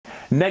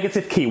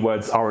Negative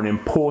keywords are an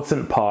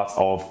important part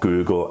of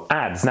Google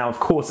Ads. Now, of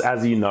course,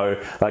 as you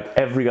know, like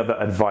every other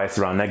advice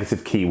around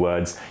negative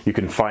keywords, you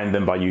can find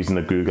them by using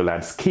the Google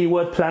Ads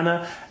keyword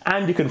planner,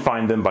 and you can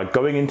find them by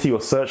going into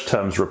your search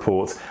terms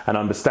report and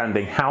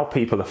understanding how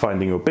people are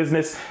finding your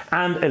business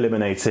and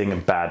eliminating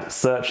bad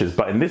searches.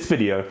 But in this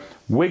video,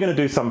 we're going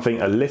to do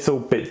something a little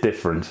bit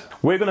different.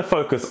 We're going to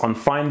focus on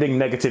finding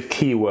negative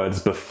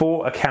keywords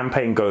before a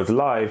campaign goes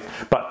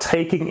live, but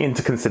taking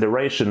into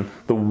consideration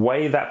the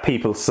way that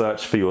people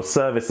search for your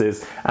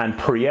services and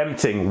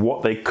preempting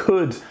what they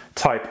could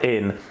type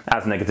in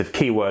as negative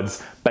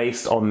keywords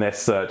based on their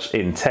search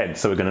intent.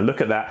 So we're going to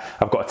look at that.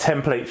 I've got a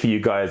template for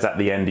you guys at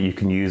the end that you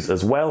can use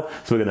as well.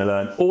 So we're going to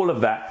learn all of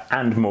that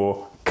and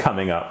more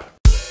coming up.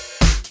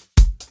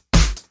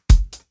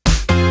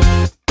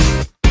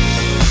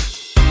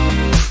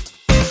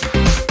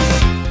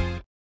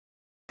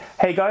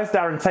 Hey guys,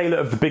 Darren Taylor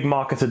of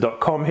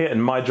thebigmarketer.com here,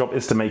 and my job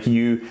is to make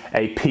you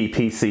a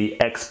PPC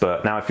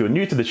expert. Now, if you're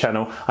new to the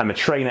channel, I'm a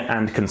trainer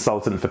and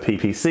consultant for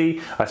PPC.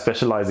 I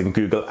specialize in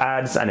Google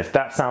Ads, and if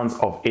that sounds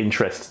of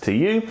interest to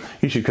you,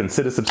 you should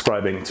consider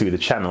subscribing to the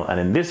channel. And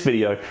in this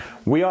video,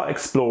 we are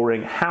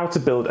exploring how to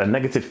build a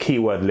negative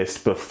keyword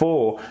list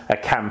before a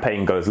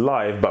campaign goes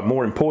live, but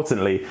more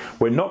importantly,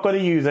 we're not going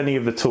to use any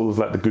of the tools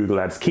like the Google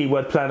Ads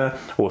keyword planner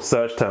or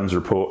search terms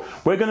report.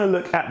 We're going to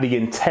look at the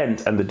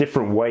intent and the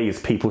different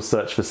ways people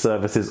search for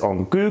services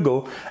on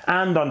Google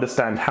and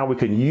understand how we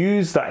can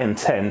use that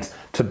intent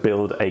to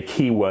build a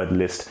keyword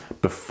list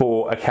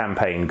before a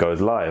campaign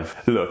goes live.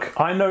 Look,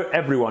 I know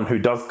everyone who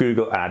does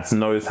Google Ads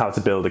knows how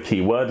to build a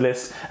keyword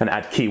list and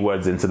add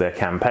keywords into their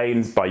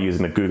campaigns by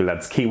using the Google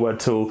Ads keyword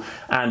tool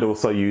and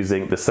also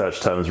using the search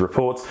terms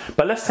report.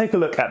 But let's take a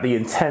look at the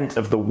intent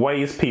of the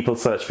ways people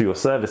search for your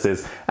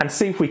services and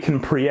see if we can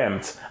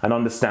preempt and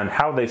understand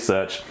how they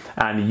search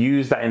and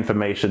use that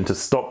information to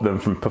stop them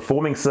from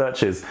performing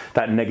searches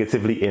that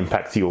negatively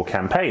impact your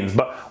campaigns.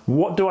 But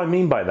what do I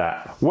mean by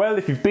that? Well,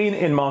 if you've been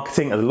in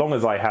marketing as long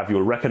as I have,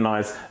 you'll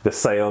recognize the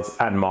sales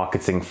and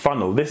marketing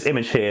funnel. This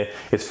image here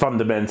is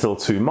fundamental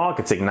to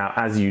marketing. Now,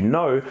 as you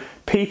know,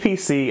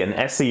 PPC and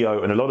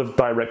SEO and a lot of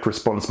direct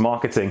response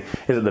marketing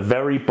is at the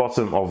very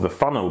bottom of the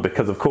funnel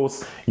because, of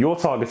course, you're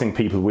targeting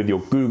people with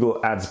your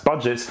Google Ads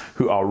budgets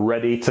who are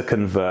ready to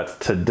convert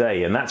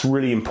today. And that's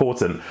really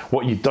important.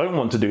 What you don't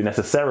want to do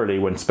necessarily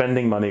when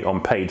spending money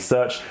on paid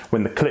search,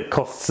 when the click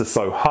costs are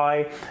so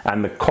high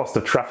and the cost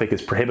of traffic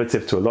is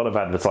prohibitive to a lot of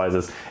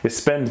advertisers, is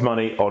spend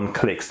money on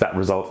clicks that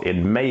result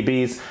in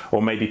maybes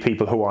or maybe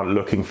people who aren't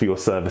looking for your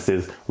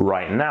services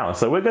right now.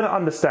 So we're going to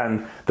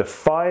understand the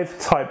 5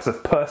 types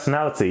of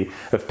personality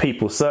of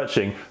people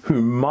searching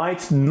who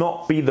might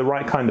not be the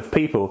right kind of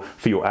people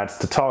for your ads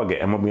to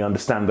target. And when we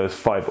understand those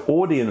 5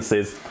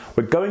 audiences,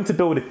 we're going to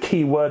build a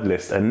keyword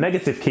list, a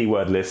negative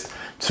keyword list,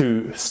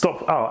 to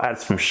stop our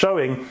ads from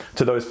showing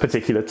to those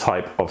particular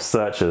type of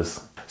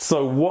searchers.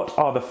 So what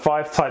are the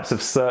 5 types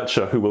of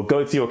searcher who will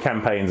go to your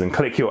campaigns and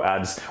click your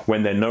ads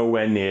when they're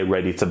nowhere near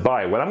ready to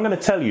buy? Well, I'm going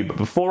to tell you, but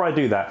before I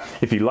do that,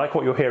 if you like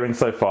what you're hearing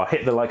so far,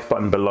 hit the like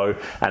button below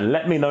and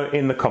let me know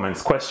in the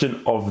comments.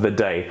 Question of the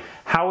day: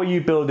 how are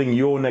you building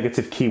your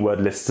negative keyword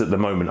lists at the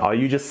moment? Are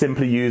you just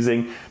simply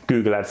using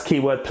Google Ads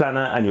keyword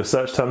planner and your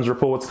search terms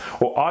reports,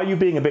 or are you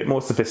being a bit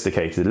more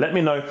sophisticated? Let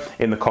me know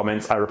in the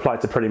comments. I reply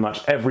to pretty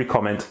much every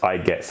comment I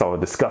get, so I'll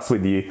discuss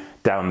with you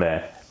down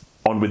there.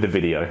 On with the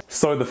video.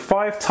 So the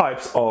 5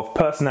 types of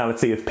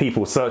personality of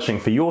people searching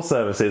for your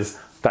services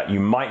that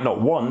you might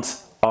not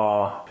want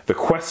are the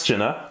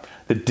questioner,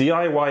 the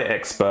DIY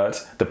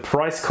expert, the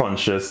price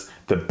conscious,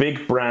 the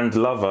big brand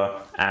lover,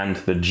 and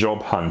the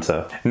job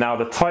hunter. Now,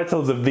 the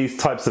titles of these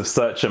types of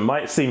searcher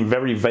might seem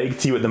very vague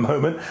to you at the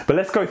moment, but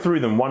let's go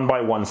through them one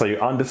by one so you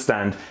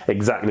understand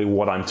exactly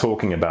what I'm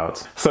talking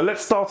about. So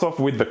let's start off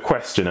with the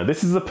questioner.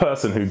 This is a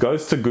person who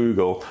goes to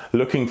Google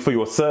looking for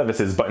your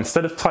services, but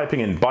instead of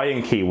typing in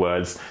buying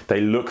keywords, they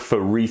look for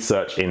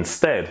research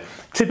instead.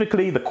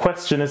 Typically, the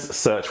questioner's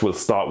search will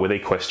start with a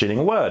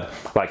questioning word,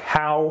 like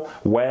how,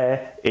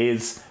 where,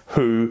 is,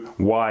 who,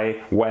 why,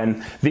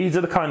 when. These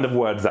are the kind of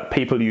words that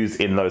people use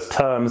in those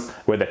terms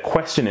where they're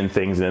questioning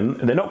things and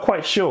they're not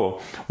quite sure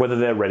whether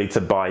they're ready to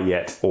buy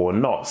yet or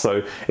not.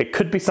 So it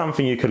could be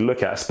something you could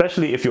look at,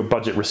 especially if you're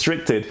budget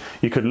restricted.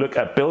 You could look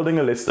at building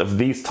a list of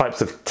these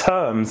types of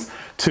terms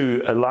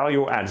to allow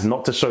your ads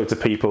not to show to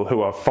people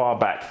who are far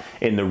back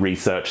in the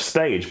research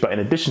stage. But in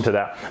addition to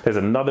that, there's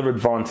another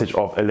advantage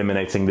of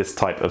eliminating this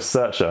type of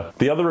searcher.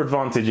 The other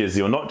advantage is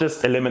you're not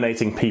just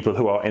eliminating people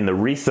who are in the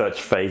research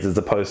phase as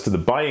opposed to the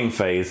buying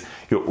phase,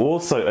 you're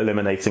also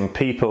eliminating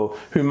people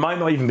who might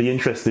not even be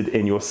interested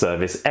in your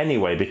service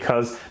anyway,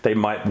 because they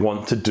might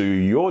want to do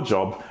your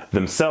job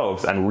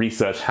themselves and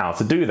research how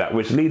to do that,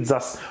 which leads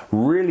us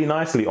really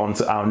nicely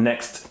onto our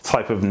next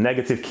type of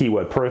negative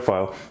keyword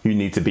profile you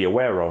need to be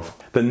aware of.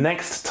 The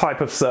next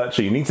type of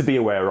searcher you need to be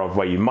aware of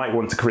where you might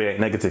want to create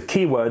negative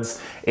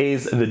keywords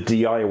is the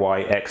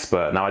DIY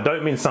expert. Now, I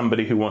don't mean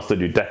somebody who wants to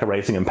do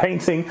decorating and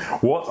painting.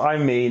 What I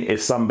mean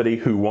is somebody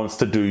who wants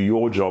to do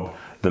your job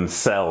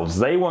themselves.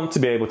 They want to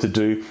be able to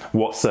do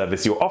what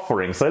service you're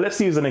offering. So let's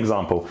use an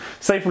example.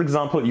 Say, for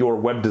example, you're a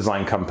web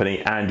design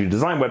company and you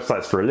design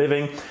websites for a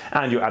living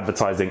and you're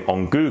advertising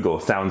on Google.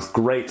 Sounds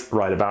great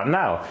right about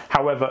now.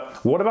 However,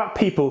 what about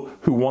people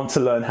who want to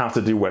learn how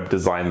to do web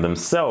design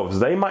themselves?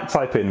 They might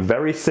type in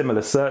very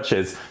similar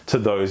searches to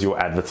those you're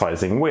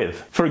advertising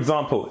with. For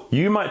example,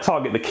 you might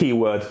target the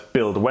keyword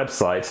build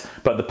website,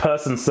 but the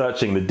person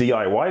searching, the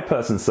DIY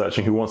person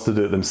searching who wants to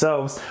do it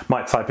themselves,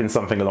 might type in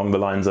something along the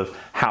lines of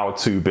how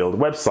to build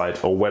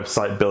website, or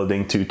website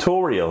building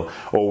tutorial,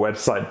 or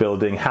website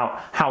building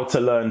how to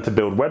learn to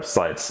build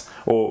websites,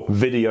 or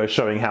video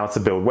showing how to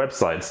build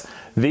websites.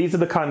 These are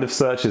the kind of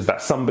searches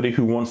that somebody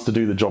who wants to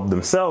do the job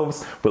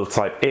themselves will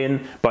type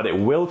in, but it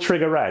will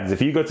trigger ads.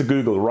 If you go to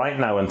Google right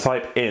now and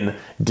type in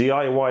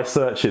DIY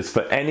searches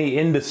for any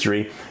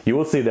industry, you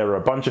will see there are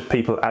a bunch of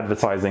people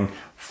advertising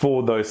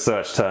for those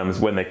search terms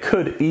when they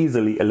could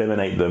easily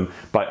eliminate them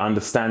by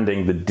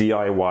understanding the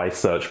DIY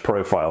search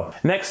profile.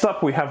 Next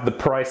up, we have the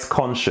price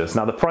conscious.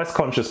 Now, the price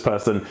conscious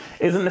person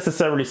isn't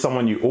necessarily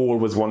someone you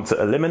always want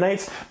to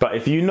eliminate, but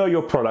if you know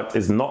your product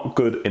is not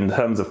good in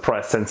terms of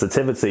price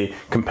sensitivity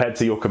compared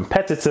to your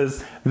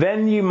competitors,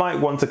 then you might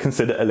want to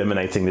consider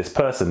eliminating this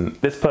person.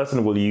 This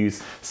person will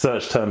use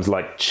search terms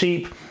like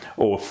cheap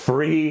or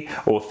free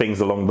or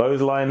things along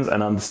those lines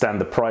and understand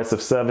the price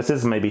of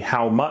services, maybe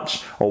how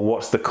much or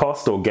what's the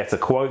cost, or get a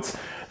quote.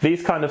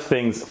 These kind of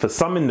things for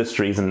some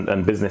industries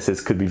and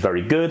businesses could be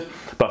very good,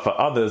 but for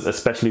others,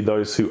 especially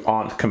those who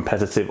aren't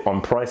competitive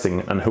on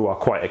pricing and who are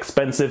quite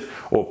expensive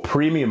or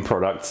premium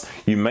products,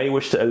 you may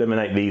wish to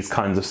eliminate these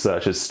kinds of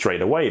searches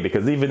straight away,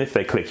 because even if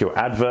they click your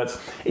advert,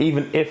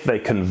 even if they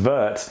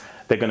convert,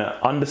 they're going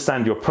to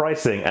understand your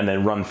pricing and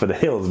then run for the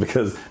hills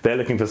because they're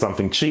looking for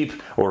something cheap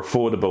or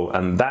affordable,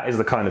 and that is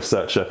the kind of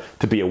searcher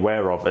to be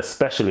aware of,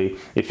 especially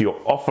if you're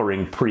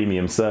offering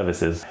premium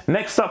services.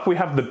 Next up, we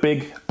have the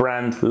big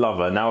brand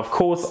lover. Now, of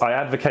course, I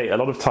advocate a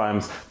lot of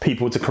times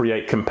people to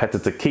create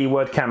competitor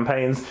keyword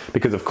campaigns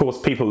because, of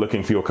course, people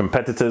looking for your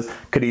competitors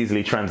could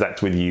easily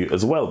transact with you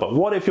as well. But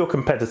what if your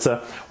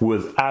competitor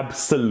was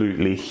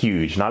absolutely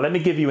huge? Now, let me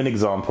give you an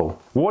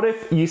example. What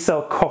if you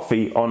sell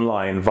coffee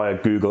online via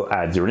Google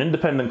Ads? You're an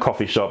independent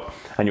coffee shop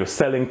and you're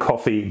selling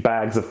coffee,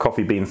 bags of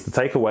coffee beans to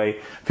take away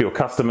for your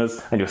customers,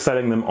 and you're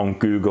selling them on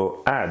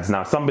Google Ads.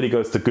 Now, somebody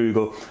goes to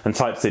Google and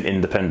types in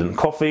independent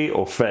coffee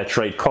or fair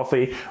trade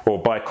coffee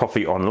or buy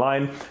coffee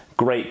online.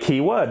 Great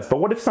keywords. But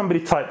what if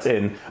somebody typed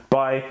in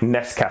buy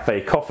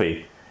Nescafe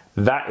coffee?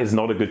 That is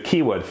not a good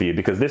keyword for you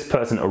because this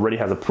person already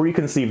has a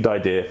preconceived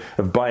idea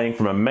of buying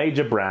from a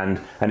major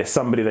brand, and it's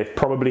somebody they've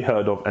probably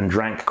heard of and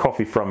drank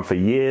coffee from for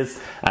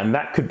years, and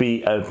that could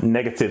be a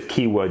negative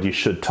keyword you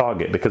should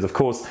target because, of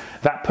course,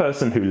 that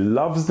person who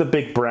loves the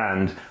big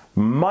brand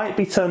might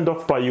be turned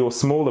off by your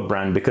smaller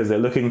brand because they're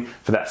looking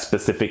for that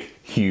specific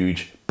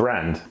huge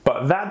brand.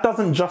 But that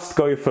doesn't just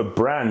go for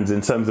brands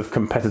in terms of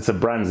competitor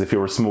brands if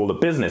you're a smaller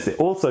business. It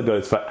also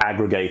goes for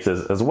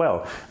aggregators as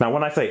well. Now,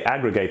 when I say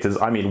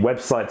aggregators, I mean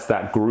websites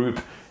that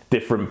group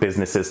different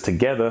businesses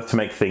together to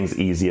make things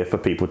easier for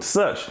people to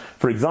search.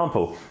 For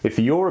example, if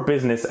you're a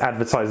business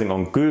advertising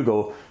on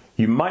Google,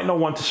 you might not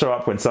want to show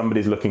up when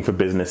somebody's looking for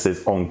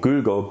businesses on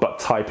Google, but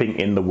typing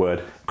in the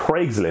word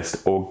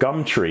Craigslist or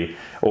Gumtree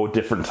or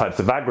different types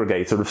of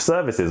aggregator of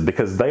services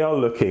because they are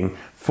looking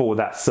for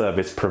that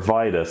service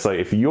provider. So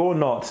if you're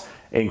not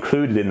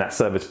included in that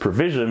service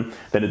provision,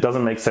 then it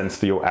doesn't make sense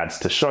for your ads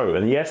to show.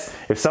 And yes,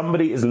 if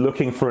somebody is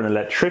looking for an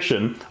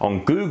electrician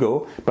on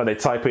Google, but they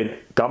type in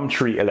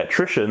Gumtree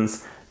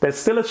electricians, there's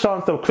still a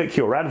chance they'll click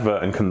your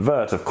advert and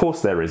convert. Of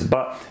course there is,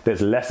 but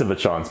there's less of a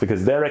chance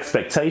because their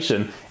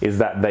expectation is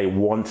that they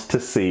want to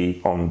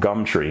see on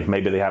Gumtree.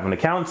 Maybe they have an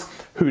account,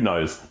 who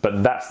knows,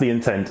 but that's the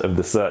intent of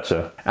the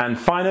searcher. And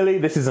finally,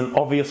 this is an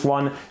obvious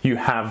one, you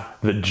have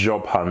the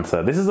job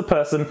hunter. This is a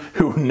person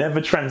who will never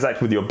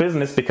transact with your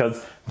business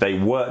because they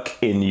work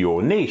in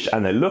your niche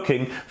and they're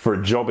looking for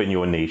a job in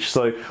your niche.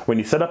 So when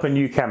you set up a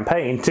new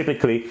campaign,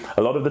 typically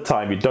a lot of the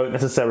time you don't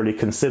necessarily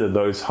consider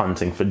those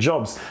hunting for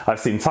jobs. I've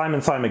seen time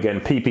and time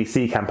again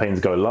PPC campaigns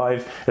go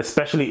live,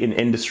 especially in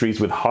industries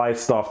with high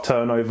staff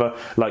turnover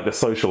like the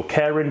social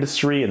care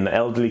industry and the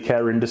elderly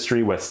care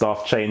industry where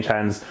staff change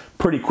hands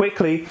pretty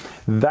quickly.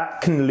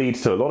 That can lead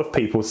to a lot of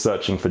people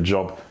searching for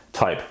job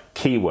type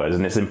keywords,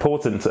 and it's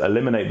important to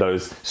eliminate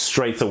those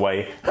straight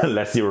away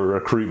unless you're a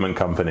recruitment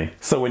company.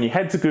 So when you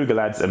head to Google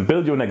Ads and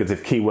build your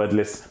negative keyword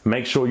list,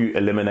 make sure you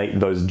eliminate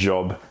those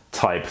job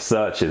type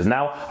searches.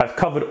 Now, I've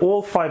covered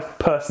all 5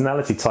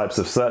 personality types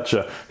of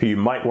searcher who you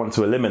might want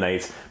to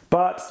eliminate,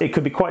 but it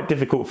could be quite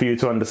difficult for you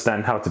to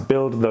understand how to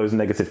build those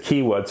negative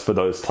keywords for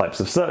those types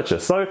of searcher.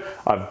 So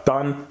I've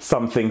done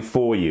something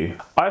for you.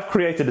 I've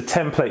created a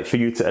template for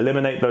you to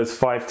eliminate those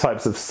 5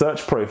 types of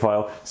search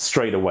profile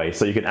straight away.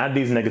 So you can add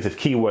these negative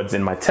keywords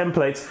in my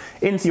template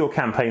into your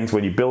campaigns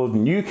when you build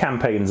new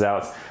campaigns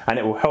out, and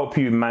it will help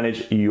you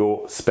manage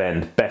your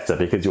spend better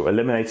because you're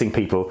eliminating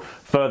people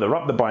further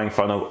up the buying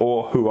funnel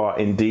or who are are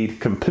indeed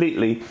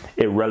completely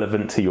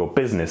irrelevant to your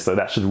business. So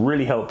that should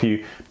really help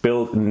you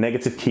build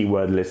negative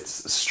keyword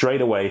lists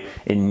straight away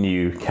in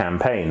new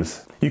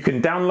campaigns. You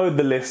can download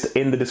the list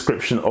in the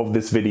description of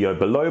this video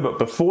below, but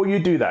before you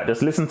do that,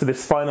 just listen to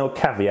this final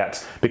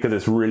caveat because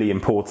it's really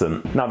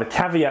important. Now, the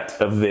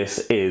caveat of this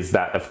is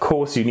that, of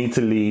course, you need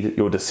to lead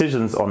your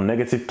decisions on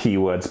negative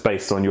keywords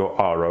based on your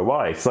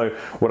ROI. So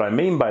what I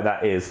mean by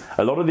that is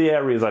a lot of the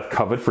areas I've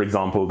covered, for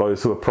example,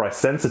 those who are price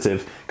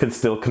sensitive, can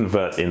still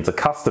convert into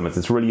customers.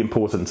 It's really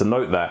important to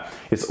note that.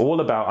 It's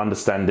all about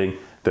understanding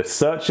the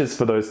searches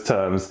for those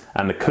terms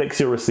and the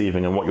clicks you're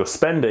receiving and what you're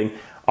spending.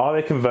 Are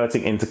they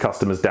converting into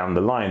customers down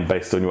the line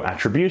based on your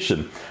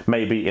attribution?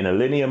 Maybe in a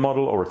linear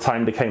model or a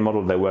time decay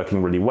model, they're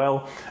working really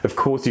well. Of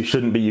course, you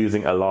shouldn't be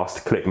using a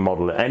last click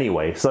model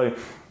anyway. So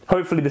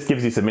hopefully this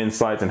gives you some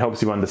insights and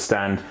helps you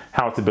understand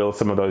how to build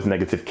some of those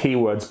negative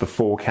keywords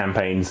before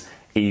campaigns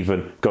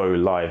even go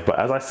live. But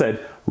as I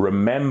said,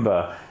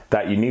 remember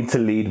that you need to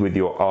lead with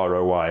your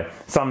ROI.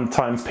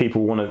 Sometimes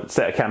people want to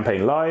set a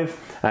campaign live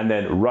and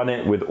then run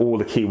it with all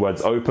the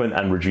keywords open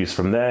and reduce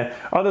from there.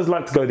 Others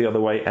like to go the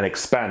other way and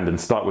expand and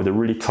start with a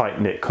really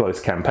tight-knit,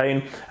 close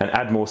campaign and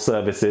add more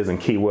services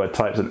and keyword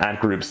types and ad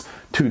groups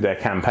to their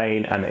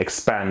campaign and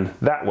expand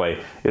that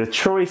way. The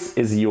choice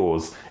is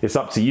yours. It's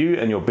up to you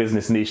and your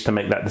business niche to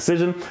make that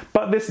decision,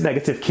 but this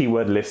negative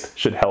keyword list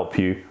should help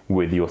you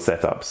with your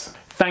setups.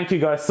 Thank you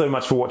guys so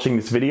much for watching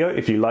this video.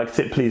 If you liked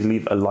it, please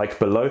leave a like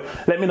below.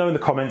 Let me know in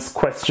the comments,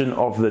 question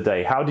of the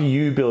day. How do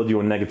you build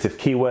your negative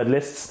keyword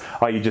lists?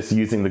 Are you just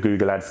using the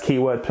Google Ads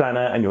keyword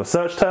planner and your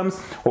search terms,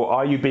 or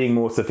are you being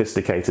more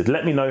sophisticated?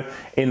 Let me know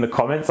in the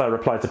comments. I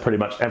reply to pretty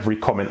much every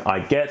comment I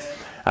get.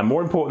 And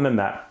more important than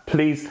that,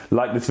 please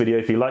like this video.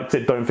 If you liked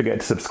it, don't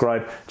forget to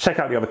subscribe. Check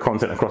out the other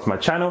content across my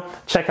channel.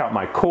 Check out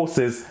my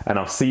courses, and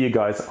I'll see you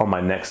guys on my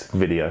next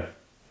video.